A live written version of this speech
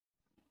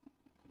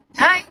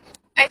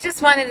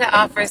just wanted to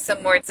offer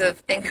some words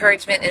of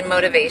encouragement and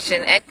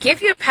motivation and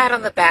give you a pat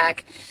on the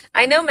back.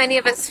 I know many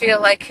of us feel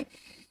like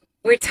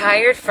we're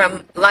tired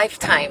from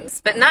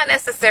lifetimes, but not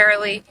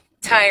necessarily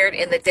tired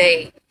in the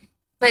day.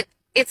 But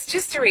it's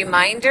just a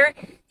reminder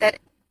that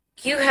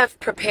you have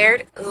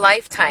prepared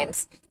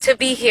lifetimes to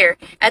be here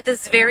at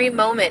this very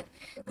moment.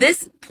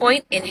 This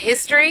point in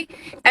history,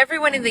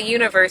 everyone in the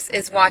universe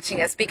is watching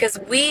us because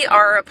we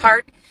are a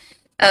part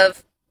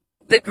of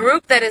the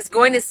group that is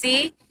going to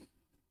see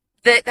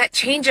that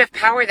change of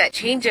power, that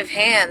change of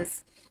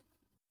hands,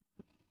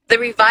 the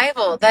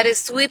revival that is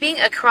sweeping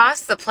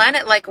across the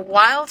planet like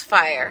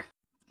wildfire.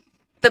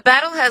 The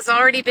battle has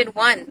already been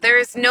won. There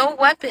is no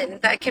weapon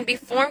that can be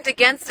formed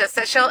against us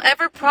that shall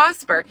ever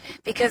prosper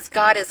because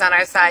God is on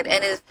our side.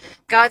 And if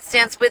God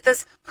stands with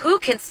us, who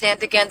can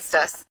stand against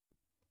us?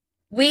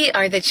 We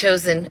are the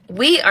chosen.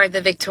 We are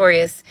the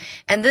victorious.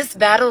 And this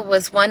battle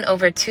was won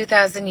over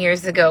 2,000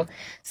 years ago.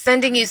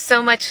 Sending you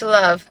so much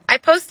love. I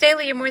post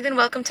daily. You're more than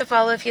welcome to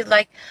follow if you'd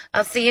like.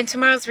 I'll see you in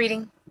tomorrow's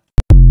reading.